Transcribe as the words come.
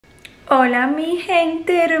Hola mi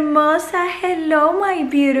gente hermosa, hello my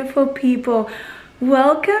beautiful people.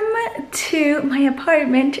 Welcome to my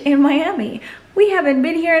apartment in Miami. We haven't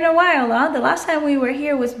been here in a while, huh? The last time we were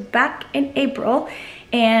here was back in April,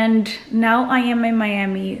 and now I am in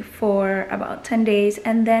Miami for about 10 days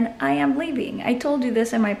and then I am leaving. I told you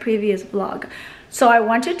this in my previous vlog. So I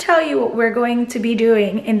want to tell you what we're going to be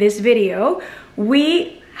doing in this video.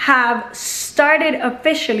 We have started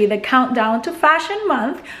officially the countdown to Fashion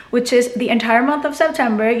Month, which is the entire month of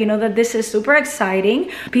September. You know that this is super exciting.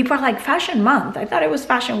 People are like, Fashion Month? I thought it was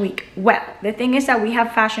Fashion Week. Well, the thing is that we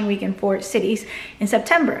have Fashion Week in 4 cities in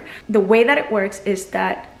September. The way that it works is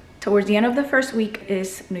that towards the end of the first week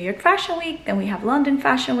is New York Fashion Week, then we have London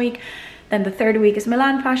Fashion Week, then the third week is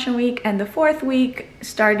Milan Fashion Week, and the fourth week,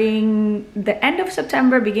 starting the end of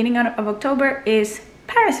September, beginning of October, is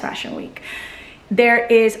Paris Fashion Week. There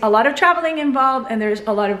is a lot of traveling involved and there's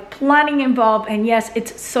a lot of planning involved, and yes,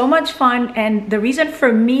 it's so much fun. And the reason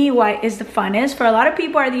for me why is the funnest, for a lot of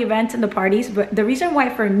people are the events and the parties, but the reason why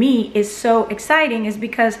for me is so exciting is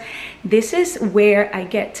because this is where I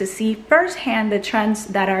get to see firsthand the trends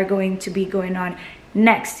that are going to be going on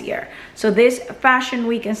next year. So this Fashion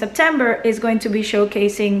Week in September is going to be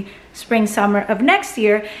showcasing spring summer of next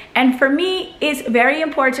year, and for me it's very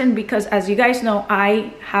important because, as you guys know,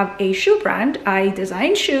 I have a shoe brand. I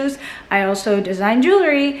design shoes, I also design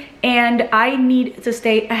jewelry, and I need to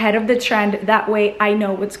stay ahead of the trend. That way I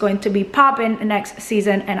know what's going to be popping next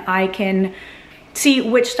season and I can see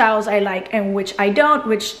which styles I like and which I don't,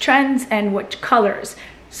 which trends and which colors.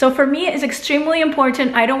 So for me, it's extremely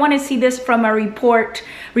important. I don't want to see this from a report.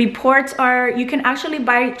 Reports are, you can actually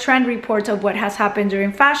buy trend reports of what has happened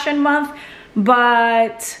during Fashion Month,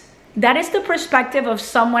 but that is the perspective of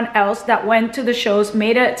someone else that went to the shows,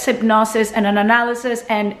 made a hypnosis and an analysis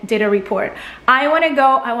and did a report. I want to go,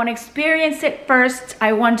 I want to experience it first.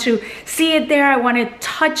 I want to see it there. I want to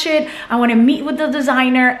touch it. I want to meet with the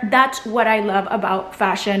designer. That's what I love about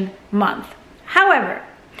Fashion Month. However,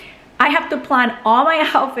 I have to plan all my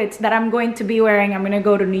outfits that I'm going to be wearing. I'm gonna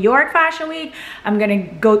go to New York Fashion Week. I'm gonna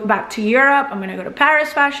go back to Europe. I'm gonna go to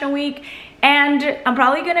Paris Fashion Week. And I'm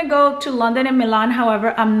probably gonna go to London and Milan.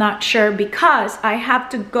 However, I'm not sure because I have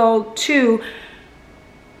to go to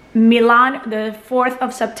Milan the 4th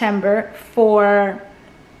of September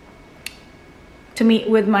to meet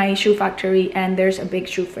with my shoe factory, and there's a big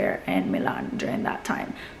shoe fair in Milan during that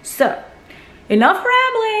time. So, enough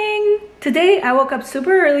rambling. Today I woke up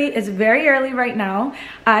super early. It's very early right now.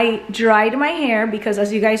 I dried my hair because,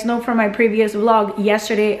 as you guys know from my previous vlog,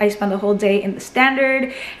 yesterday I spent the whole day in the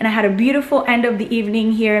Standard and I had a beautiful end of the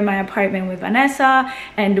evening here in my apartment with Vanessa,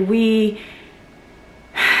 and we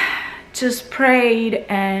just prayed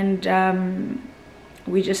and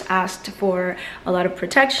we just asked for a lot of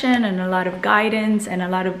protection and a lot of guidance and a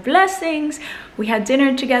lot of blessings. We had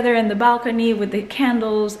dinner together in the balcony with the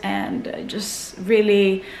candles, and just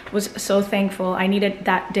really was so thankful. I needed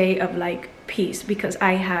that day of like peace because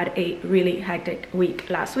I had a really hectic week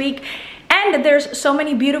last week. And there's so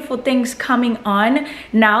many beautiful things coming on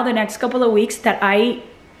now the next couple of weeks that I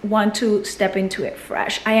want to step into it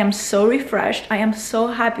fresh. I am so refreshed. I am so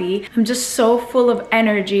happy. I'm just so full of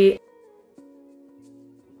energy.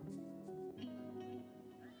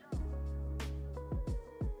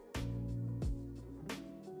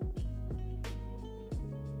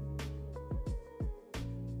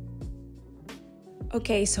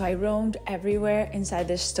 Okay, so I roamed everywhere inside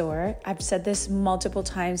this store. I've said this multiple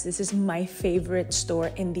times. This is my favorite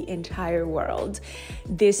store in the entire world.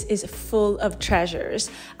 This is full of treasures.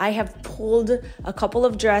 I have pulled a couple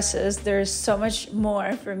of dresses. There's so much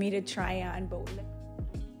more for me to try on, but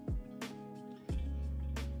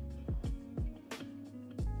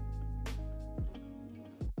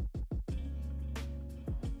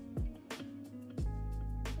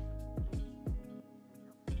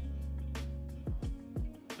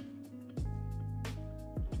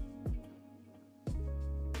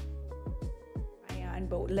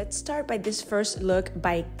let's start by this first look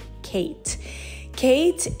by Kate.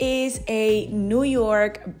 Kate is a New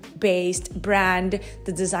York based brand.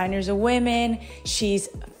 The designer's a woman. She's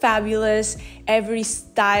fabulous. Every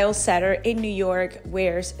style setter in New York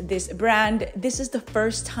wears this brand. This is the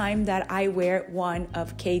first time that I wear one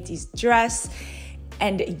of Katie's dress,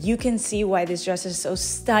 and you can see why this dress is so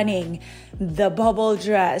stunning. The bubble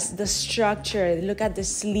dress, the structure, look at the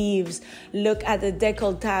sleeves, look at the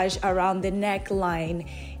décolletage around the neckline.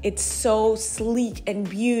 It's so sleek and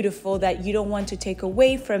beautiful that you don't want to take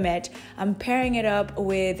away from it. I'm pairing it up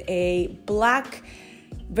with a black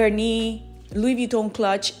vernis Louis Vuitton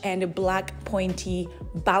clutch and black pointy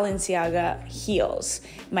Balenciaga heels.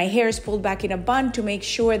 My hair is pulled back in a bun to make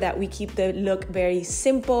sure that we keep the look very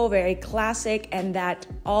simple, very classic, and that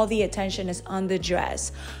all the attention is on the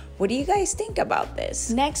dress. What do you guys think about this?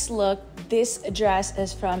 Next look, this dress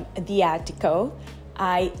is from the Attico.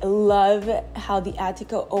 I love how the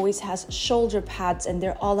Attico always has shoulder pads and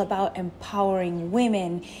they're all about empowering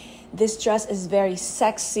women. This dress is very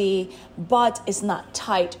sexy, but it's not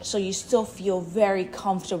tight, so you still feel very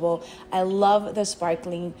comfortable. I love the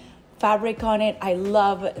sparkling fabric on it. I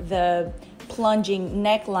love the plunging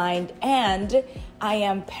neckline, and I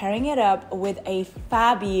am pairing it up with a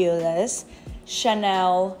fabulous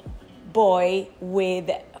Chanel boy with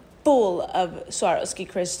full of Swarovski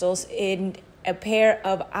crystals in a pair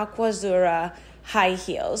of Aquazzura high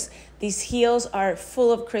heels. These heels are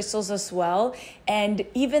full of crystals as well, and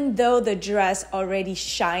even though the dress already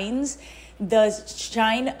shines, the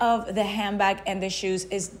shine of the handbag and the shoes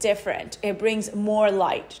is different. It brings more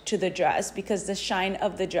light to the dress because the shine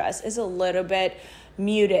of the dress is a little bit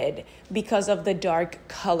muted because of the dark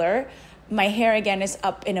color. My hair again is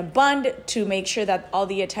up in a bun to make sure that all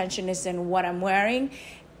the attention is in what I'm wearing.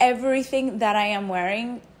 Everything that I am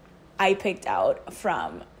wearing, I picked out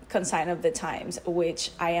from Consign of the Times,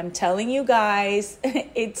 which I am telling you guys,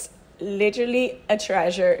 it's literally a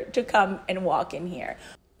treasure to come and walk in here.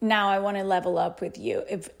 Now I want to level up with you.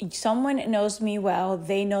 If someone knows me well,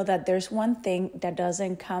 they know that there's one thing that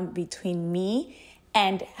doesn't come between me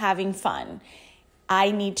and having fun.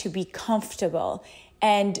 I need to be comfortable.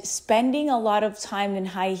 And spending a lot of time in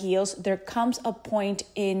high heels, there comes a point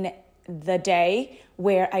in the day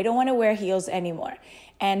where I don't want to wear heels anymore.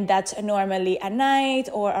 And that's normally at night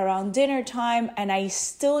or around dinner time. And I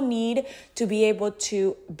still need to be able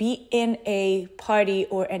to be in a party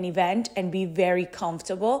or an event and be very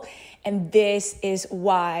comfortable. And this is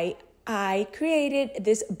why I created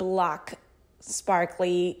this black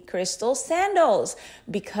sparkly crystal sandals,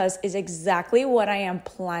 because it's exactly what I am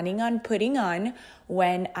planning on putting on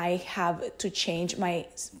when I have to change my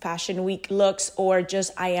fashion week looks or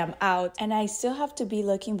just I am out. And I still have to be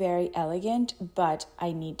looking very elegant, but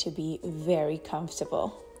I need to be very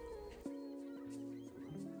comfortable.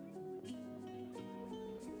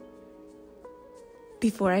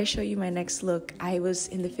 Before I show you my next look, I was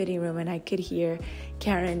in the fitting room and I could hear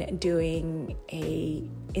Karen doing a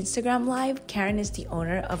Instagram live. Karen is the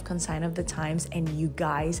owner of Consign of the Times, and you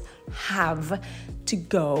guys have to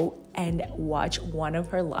go and watch one of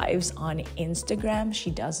her lives on Instagram. She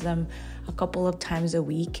does them a couple of times a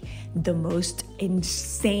week. The most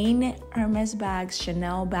insane Hermes bags,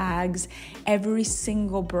 Chanel bags, every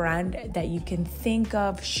single brand that you can think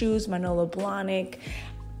of, shoes, Manolo Blahnik,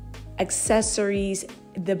 accessories,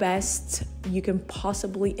 the best you can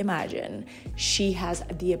possibly imagine. She has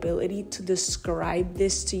the ability to describe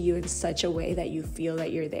this to you in such a way that you feel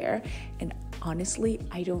that you're there. And honestly,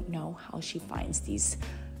 I don't know how she finds these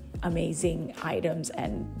amazing items,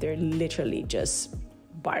 and they're literally just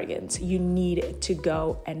bargains. You need to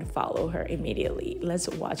go and follow her immediately. Let's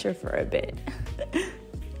watch her for a bit.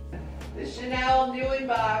 The Chanel new in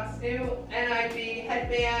box, new NIB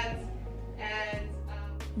headbands, and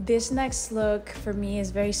this next look for me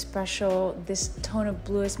is very special. This tone of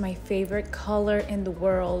blue is my favorite color in the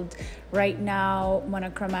world. Right now,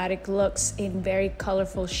 monochromatic looks in very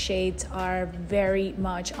colorful shades are very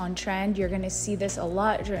much on trend. You're gonna see this a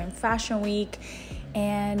lot during Fashion Week.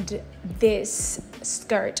 And this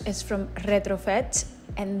skirt is from Retrofit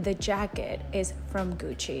and the jacket is from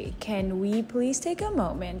Gucci. Can we please take a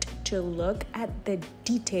moment to look at the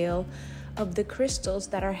detail of the crystals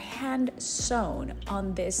that are hand sewn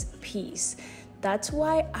on this piece? That's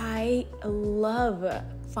why I love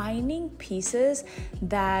finding pieces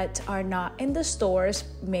that are not in the stores,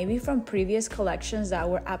 maybe from previous collections that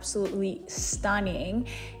were absolutely stunning,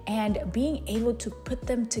 and being able to put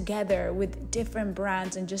them together with different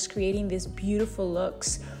brands and just creating these beautiful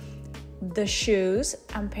looks. The shoes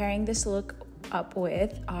I'm pairing this look up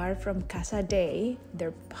with are from Casa Dei.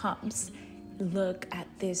 They're pumps. Look at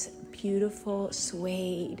this beautiful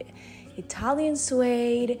suede, Italian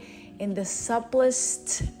suede in the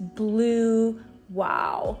supplest blue.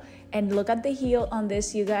 Wow. And look at the heel on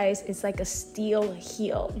this, you guys. It's like a steel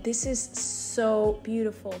heel. This is so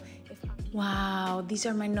beautiful. Wow, these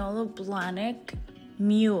are Manolo Blahnik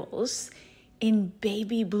mules in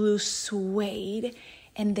baby blue suede,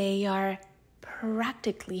 and they are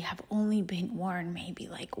practically have only been worn maybe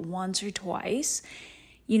like once or twice.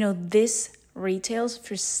 You know, this retails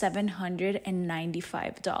for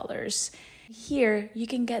 $795. Here, you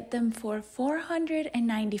can get them for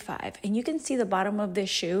 $495, and you can see the bottom of this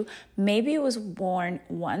shoe. Maybe it was worn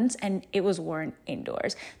once and it was worn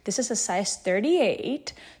indoors. This is a size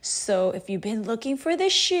 38, so if you've been looking for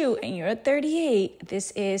this shoe and you're a 38,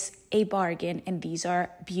 this is a bargain, and these are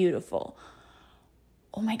beautiful.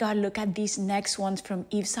 Oh my God, look at these next ones from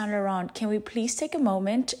Yves Saint Laurent. Can we please take a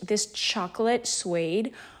moment? This chocolate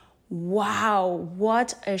suede. Wow,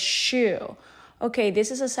 what a shoe. Okay, this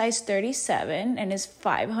is a size 37 and it's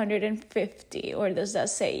 $550, or does that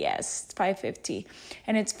say yes? It's $550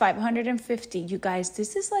 and it's $550. You guys,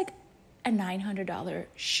 this is like a $900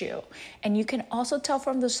 shoe. And you can also tell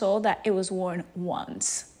from the sole that it was worn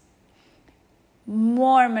once.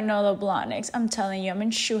 More Manolo Blahniks. I'm telling you, I'm in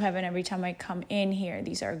shoe heaven every time I come in here.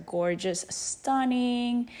 These are gorgeous,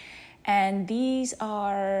 stunning, and these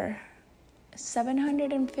are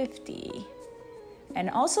 $750. And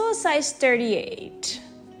also a size 38.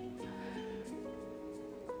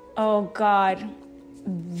 Oh God,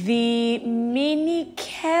 the mini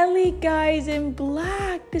Kelly, guys, in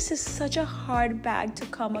black. This is such a hard bag to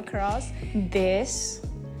come across. This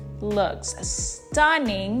looks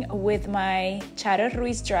stunning with my Charo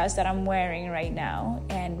Ruiz dress that I'm wearing right now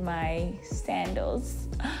and my sandals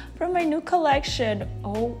from my new collection.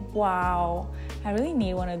 Oh wow, I really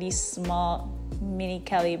need one of these small mini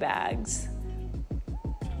Kelly bags.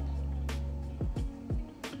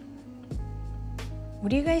 What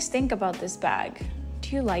do you guys think about this bag?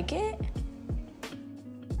 Do you like it?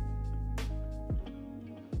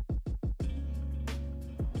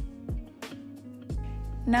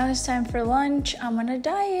 Now it's time for lunch. I'm on a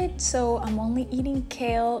diet, so I'm only eating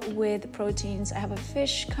kale with proteins. I have a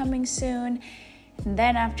fish coming soon. And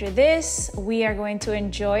then after this, we are going to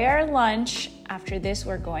enjoy our lunch. After this,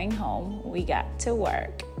 we're going home. We got to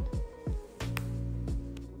work.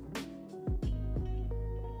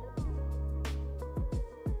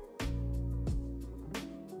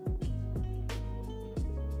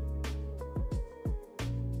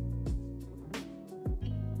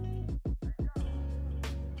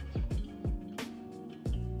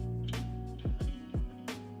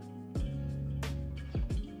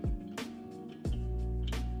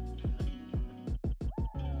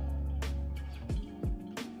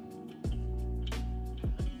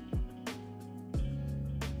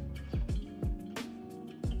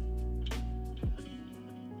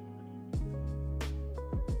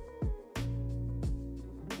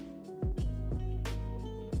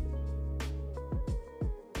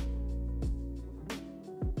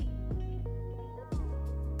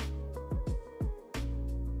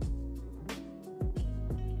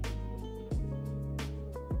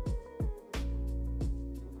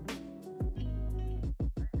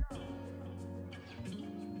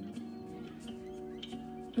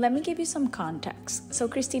 Let me give you some context. So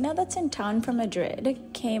Christina, that's in town from Madrid,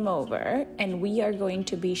 came over, and we are going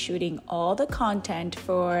to be shooting all the content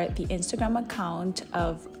for the Instagram account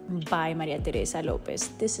of by Maria Teresa Lopez.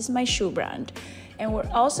 This is my shoe brand. And we're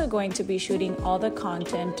also going to be shooting all the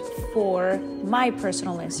content for my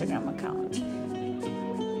personal Instagram account.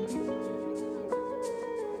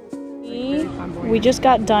 We just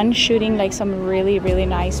got done shooting like some really, really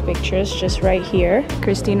nice pictures just right here.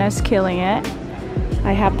 Christina's killing it.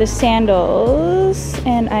 I have the sandals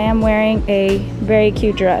and I am wearing a very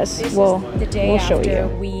cute dress. We'll show you.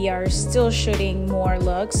 We are still shooting more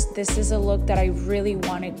looks. This is a look that I really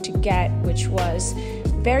wanted to get, which was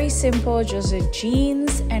very simple, just a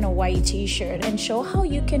jeans and a white t-shirt, and show how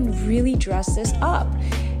you can really dress this up.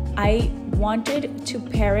 I wanted to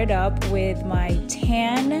pair it up with my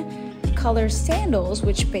tan color sandals,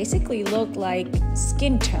 which basically look like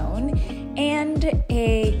skin tone, and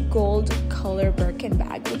a gold color Birkin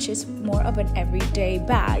bag, which is more of an everyday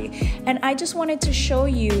bag. And I just wanted to show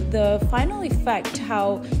you the final effect,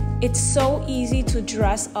 how it's so easy to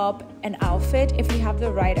dress up an outfit if you have the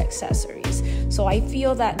right accessories. So I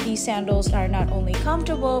feel that these sandals are not only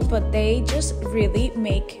comfortable, but they just really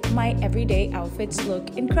make my everyday outfits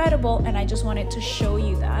look incredible, and I just wanted to show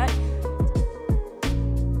you that.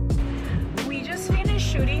 We just finished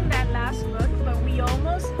shooting that last look, but we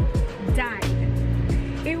almost died.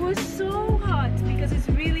 It was so hot because it's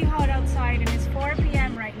really hot outside and it's 4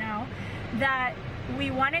 p.m. right now that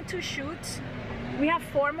we wanted to shoot. We have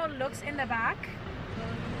formal looks in the back,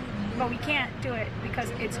 but we can't do it because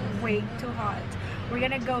it's way too hot. We're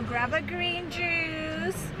gonna go grab a green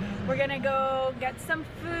juice, we're gonna go get some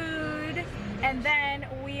food, and then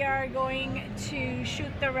we are going to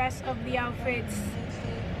shoot the rest of the outfits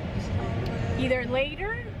either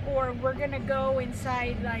later, or we're gonna go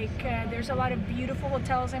inside. Like there's a lot of beautiful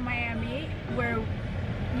hotels in Miami where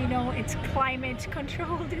you know, it's climate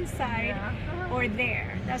controlled inside or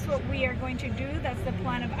there. That's what we are going to do. That's the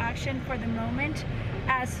plan of action for the moment.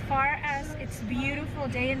 As far as it's a beautiful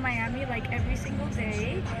day in Miami, like every single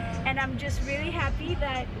day, and I'm just really happy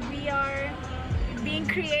that we are being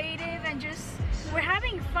creative and just we're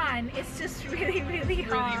having fun. It's just really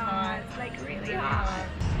hot. Like really hot.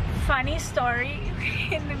 Funny story,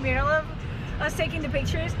 in the middle of us taking the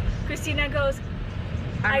pictures, Christina goes,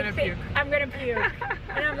 I'm gonna puke.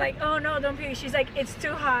 And I'm like, oh no, don't puke. She's like, it's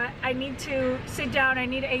too hot. I need to sit down. I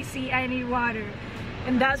need AC. I need water.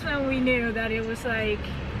 And that's when we knew that it was like,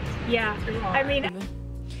 yeah. I mean,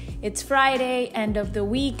 it's Friday, end of the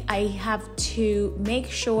week. I have to make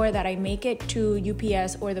sure that I make it to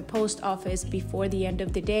UPS or the post office before the end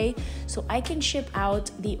of the day so I can ship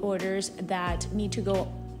out the orders that need to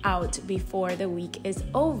go out before the week is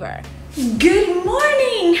over. Good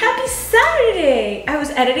morning! Happy Saturday! I was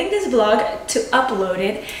editing this vlog to upload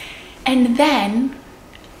it and then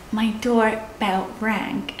my doorbell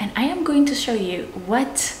rang and I am going to show you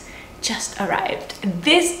what just arrived.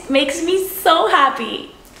 This makes me so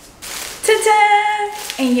happy. Ta-da!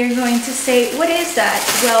 And you're going to say, what is that?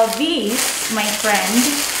 Well, these, my friend,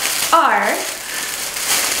 are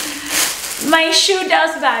my shoe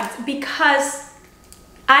dust bags because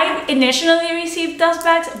I initially received dust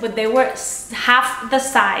bags, but they were half the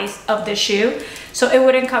size of the shoe, so it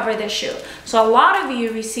wouldn't cover the shoe. So a lot of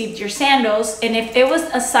you received your sandals, and if it was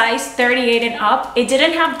a size 38 and up, it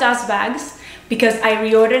didn't have dust bags because I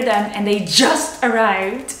reordered them and they just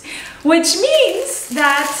arrived, which means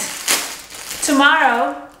that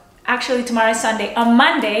tomorrow, actually tomorrow is Sunday, on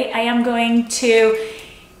Monday, I am going to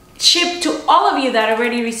ship to all of you that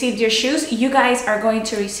already received your shoes. You guys are going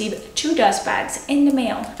to receive 2 dust bags in the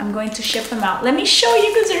mail. I'm going to ship them out. Let me show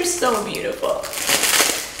you because they're so beautiful.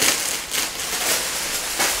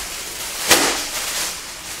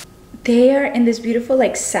 They are in this beautiful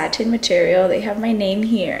like satin material. They have my name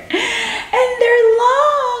here. And they're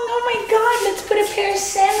long. Oh my God, let's put a pair of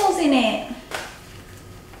sandals in it.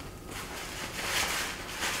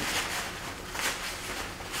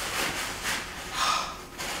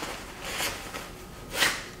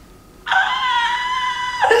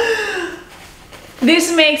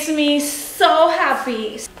 This makes me so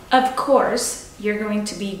happy. Of course, you're going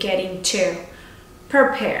to be getting 2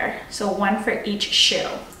 per pair, so 1 for each shoe.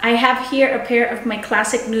 I have here a pair of my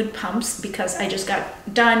classic nude pumps because I just got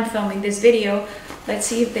done filming this video. Let's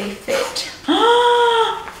see if they fit.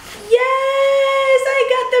 Oh, yes, I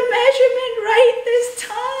got the measurement right this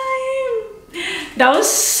time. That was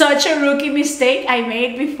such a rookie mistake I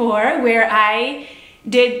made before where I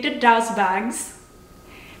did the dust bags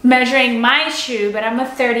measuring my shoe, but I'm a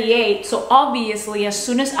 38, so obviously as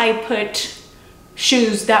soon as I put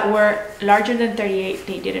shoes that were larger than 38,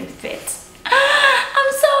 they didn't fit.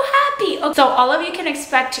 I'm so happy. So all of you can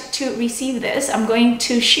expect to receive this. I'm going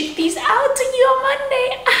to ship these out to you on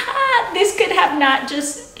Monday. This could have not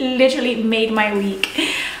just literally made my week.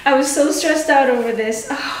 I was so stressed out over this.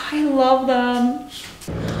 Oh, I love them.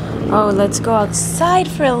 Oh, let's go outside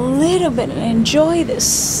for a little bit and enjoy this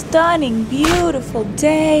stunning, beautiful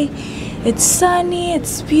day. It's sunny,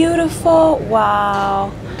 it's beautiful.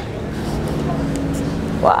 Wow.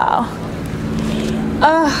 Wow.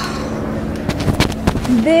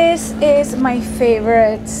 This is my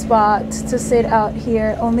favorite spot to sit out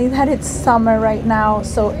here, only that it's summer right now,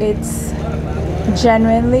 so it's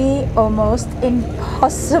genuinely almost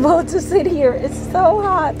impossible to sit here. It's so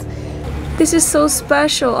hot. This is so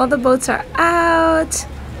special. All the boats are out.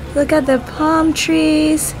 Look at the palm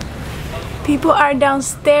trees. People are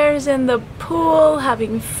downstairs in the pool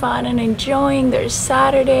having fun and enjoying their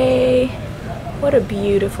Saturday. What a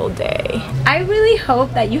beautiful day. I really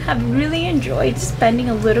hope that you have really enjoyed spending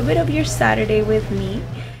a little bit of your Saturday with me.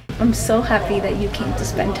 I'm so happy that you came to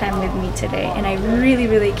spend time with me today, and I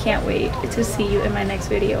really can't wait to see you in my next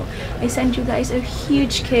video. I send you guys a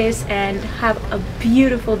huge kiss and have a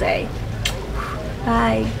beautiful day.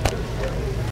 Bye.